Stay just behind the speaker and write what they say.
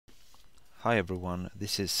Hi everyone,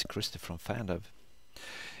 this is Christopher from FanDev.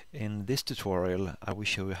 In this tutorial I will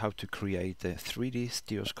show you how to create a 3D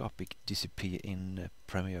stereoscopic DCP in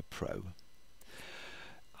Premiere Pro.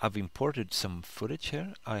 I've imported some footage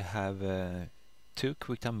here. I have two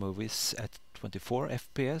QuickTime movies at 24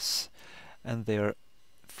 FPS and their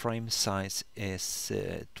frame size is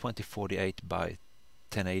 2048 by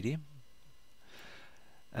 1080,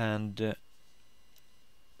 and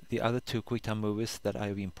the other two QuickTime movies that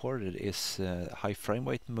I've imported is high frame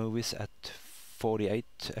rate movies at 48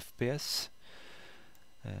 FPS,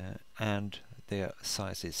 and their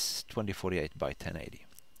size is 2048 by 1080.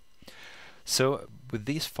 So with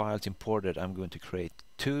these files imported, I'm going to create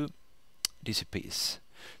two DCPs,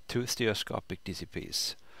 two stereoscopic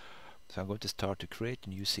DCPs. So I'm going to start to create a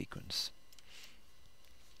new sequence.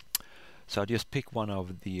 So I just pick one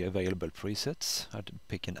of the available presets. I'd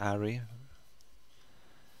pick an array,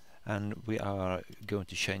 and we are going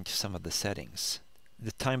to change some of the settings.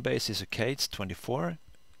 The time base is okay, it's 24,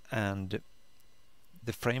 and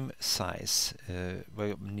the frame size,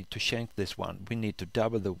 we need to change this one. We need to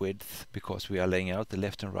double the width because we are laying out the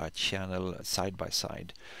left and right channel side by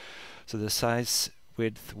side. So the size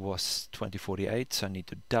width was 2048, so I need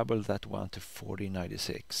to double that one to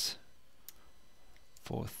 4096.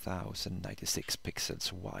 4096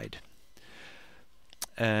 pixels wide.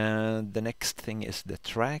 And the next thing is the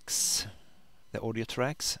tracks, the audio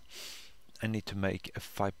tracks. I need to make a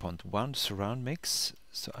 5.1 surround mix,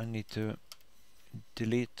 so I need to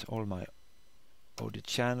delete all my audio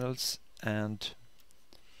channels and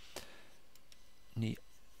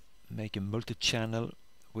make a multi-channel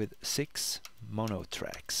with 6 mono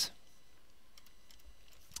tracks.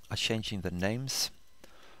 I'm changing the names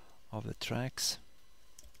of the tracks.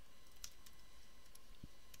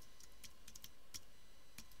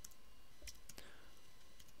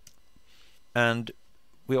 And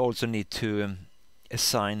we also need to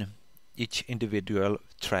assign each individual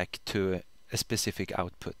track to a specific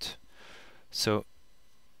output. So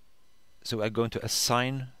I'm going to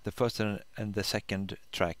assign the first and the second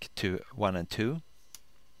track to 1 and 2.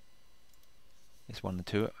 It's 1 and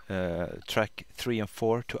 2. Track 3 and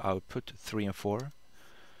 4 to output 3 and 4.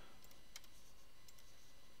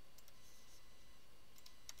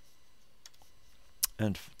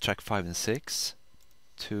 And track 5 and 6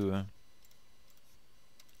 to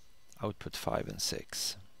output 5 and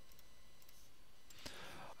 6.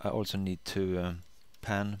 I also need to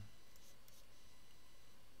pan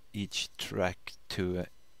each track to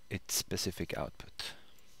its specific output.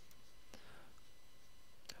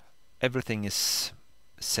 Everything is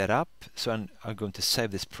set up, so I'm going to save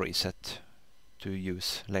this preset to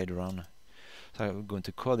use later on. So I'm going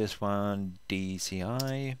to call this one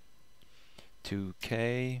DCI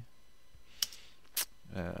 2K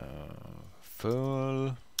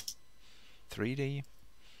full 3D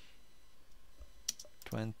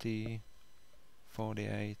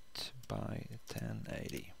 2048 by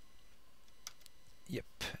 1080. Yep,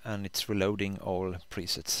 and it's reloading all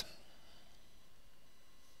presets.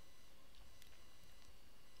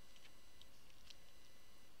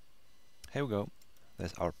 Here we go.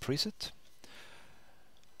 That's our preset.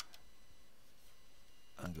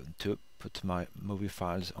 I'm going to put my movie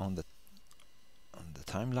files on the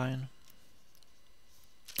timeline.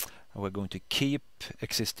 We're going to keep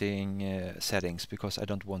existing settings because I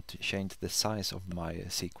don't want to change the size of my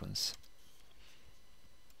sequence.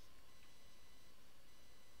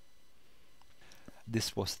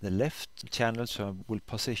 This was the left channel, so I will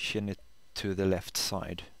position it to the left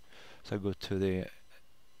side. So I go to the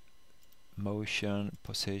motion,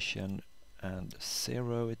 position, and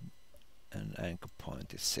 0, and anchor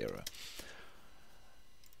point is 0.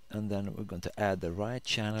 And then we're going to add the right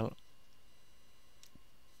channel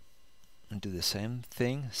and do the same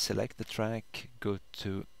thing. Select the track, go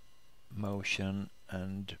to motion,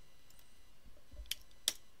 and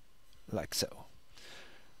like so.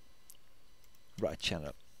 Right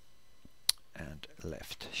channel and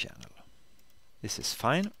left channel. This is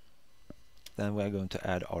fine. Then we're going to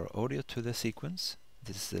add our audio to the sequence.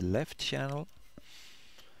 This is the left channel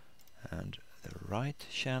and the right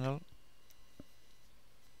channel,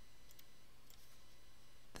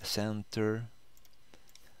 the center,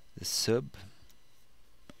 the sub,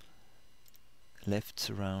 left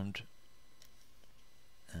surround,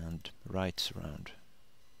 and right surround.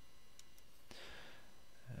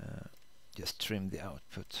 Just trim the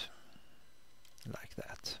output like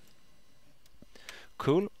that.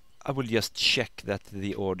 Cool. I will just check that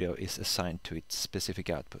the audio is assigned to its specific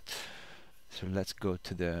output. So let's go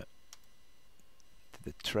to the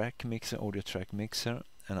track mixer, audio track mixer,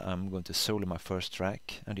 and I'm going to solo my first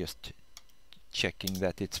track and just checking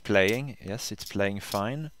that it's playing. Yes, it's playing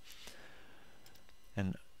fine.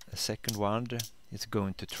 And a second one is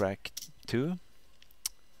going to track 2.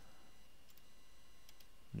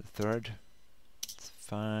 The third, it's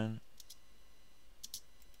fine.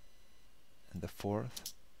 And the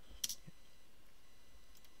fourth,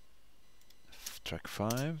 track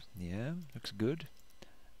 5, yeah, looks good.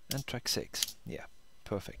 And track 6, yeah,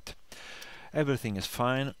 perfect. Everything is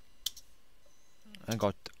fine. I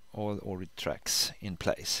got all the tracks in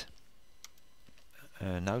place.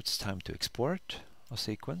 Now it's time to export a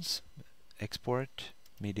sequence. Export,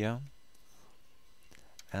 media,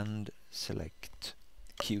 and select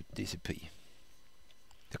CuteDCP.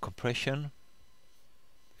 The compression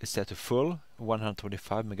is set to full.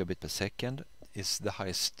 125 megabit per second is the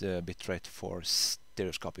highest bitrate for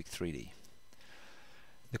stereoscopic 3D.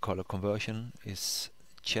 The color conversion is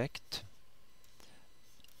checked.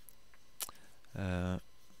 I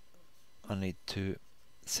need to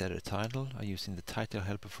set a title. I'm using the title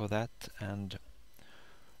helper for that, and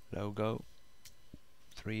logo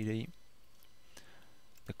 3D.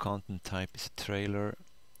 The content type is a trailer.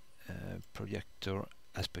 Projector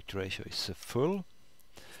aspect ratio is full.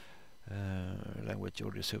 Language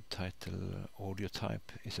audio subtitle audio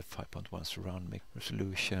type is a 5.1 surround mix.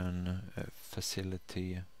 Resolution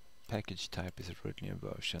facility package type is a original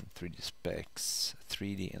version. 3D specs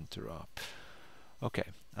 3D interrupt. Okay,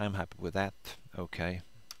 I'm happy with that. Okay,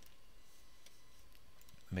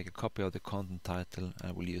 make a copy of the content title.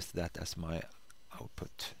 I will use that as my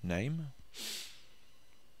output name.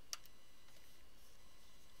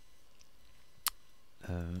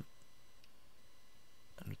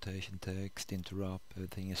 Annotation text, interrupt,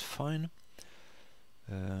 everything is fine.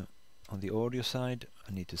 On the audio side,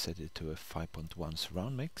 I need to set it to a 5.1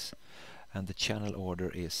 surround mix, and the channel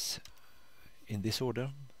order is in this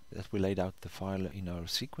order that we laid out the file in our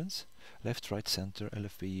sequence: left, right, center,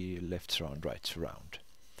 LFE, left surround, right surround.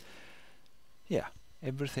 Yeah,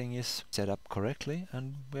 everything is set up correctly,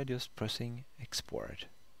 and we're just pressing export.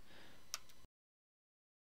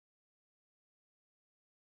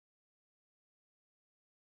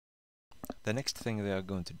 The next thing we are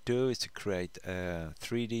going to do is to create a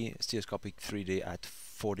 3D, stereoscopic 3D at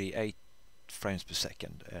 48 frames per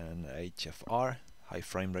second, and HFR, high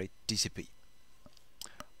frame rate, DCP.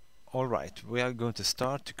 Alright, we are going to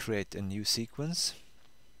start to create a new sequence,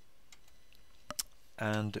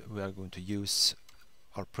 and we are going to use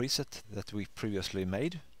our preset that we previously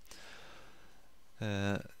made.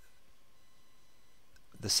 The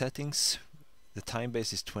settings, the time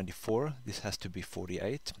base is 24, this has to be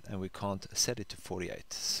 48, and we can't set it to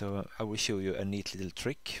 48. So I will show you a neat little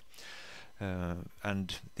trick,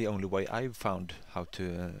 and the only way I've found how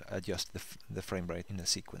to adjust the frame rate in a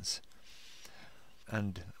sequence.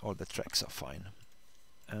 And all the tracks are fine.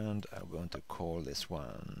 And I'm going to call this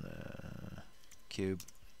one Cube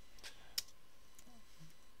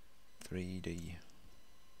 3D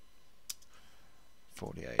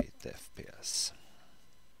 48 FPS.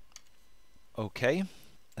 Okay,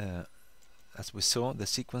 as we saw, the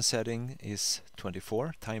sequence setting is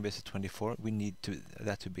 24, time base is 24. We need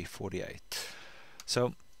that to be 48.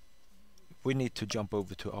 So we need to jump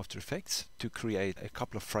over to After Effects to create a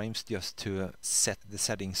couple of frames just to set the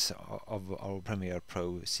settings of our Premiere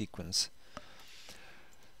Pro sequence.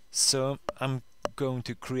 So I'm going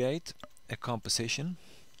to create a composition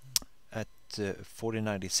at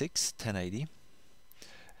 4096 1080,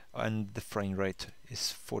 and the frame rate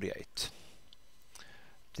is 48.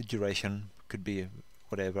 The duration could be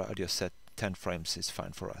whatever. I just set 10 frames is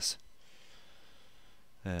fine for us.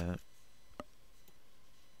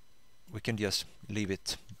 We can just leave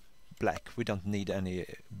it black. We don't need any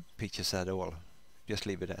pictures at all. Just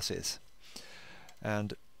leave it as is.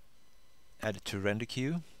 And add it to render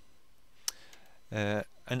queue. And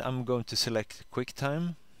I'm going to select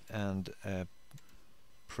QuickTime and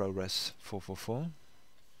ProRes 444.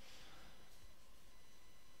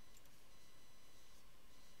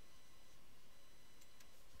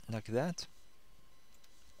 Like that.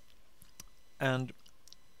 And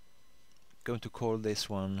going to call this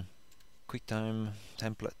one QuickTime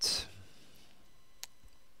template.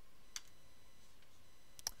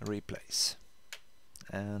 Replace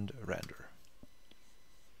and render.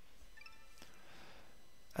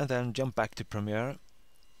 And then jump back to Premiere,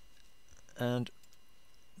 and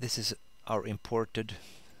this is our imported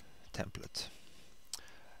template.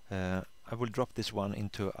 I will drop this one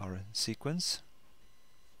into our sequence,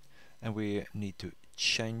 and we need to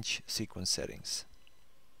change sequence settings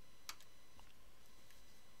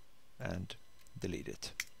and delete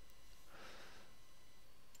it.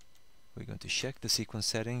 We're going to check the sequence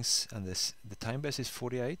settings, and the time base is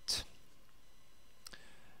 48.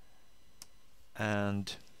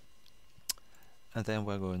 and then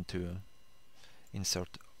we're going to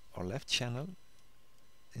insert our left channel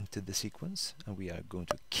into the sequence, and we are going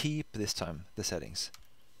to keep this time the settings.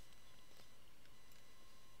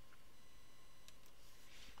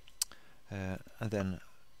 And then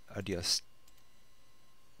adjust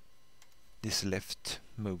this left,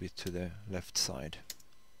 move it to the left side,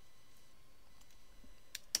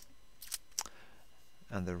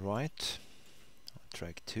 and the right on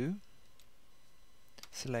track 2,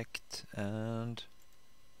 select and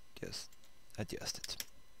just adjust it.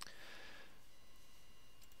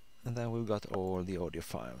 And then we've got all the audio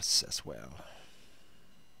files as well.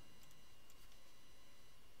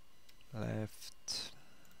 Left,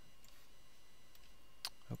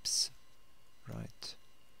 oops, right,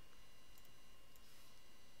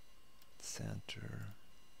 center,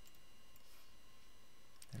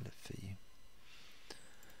 LFE,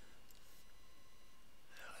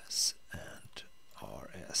 LS and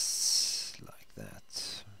RS, like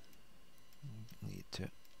that. Need to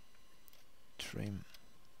trim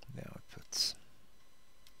the outputs.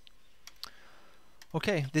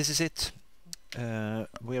 Okay, this is it.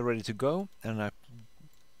 We are ready to go, and I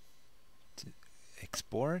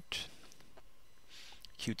export.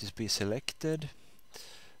 CuteDCP selected.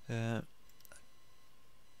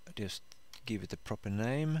 Just give it a proper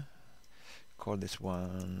name. Call this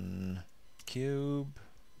one Cube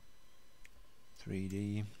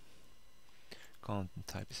 3D. Content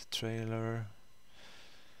type is trailer.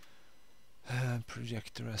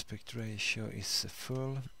 Projector aspect ratio is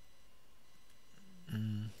full.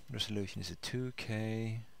 Resolution is a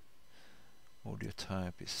 2K. Audio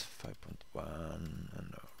type is 5.1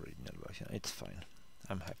 and original version. It's fine.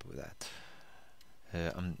 I'm happy with that.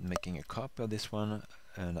 I'm making a copy of this one,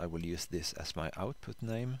 and I will use this as my output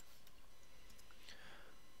name.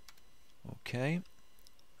 Okay.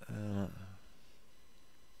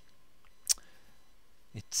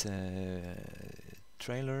 It's a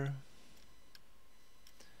trailer,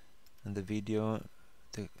 and the video,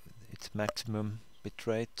 its maximum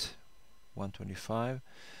bitrate 125.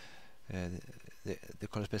 The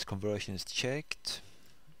color space conversion is checked,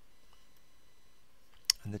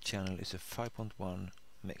 and the channel is a 5.1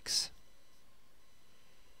 mix.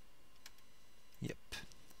 Yep,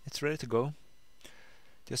 it's ready to go.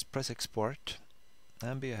 Just press export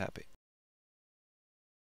and be happy.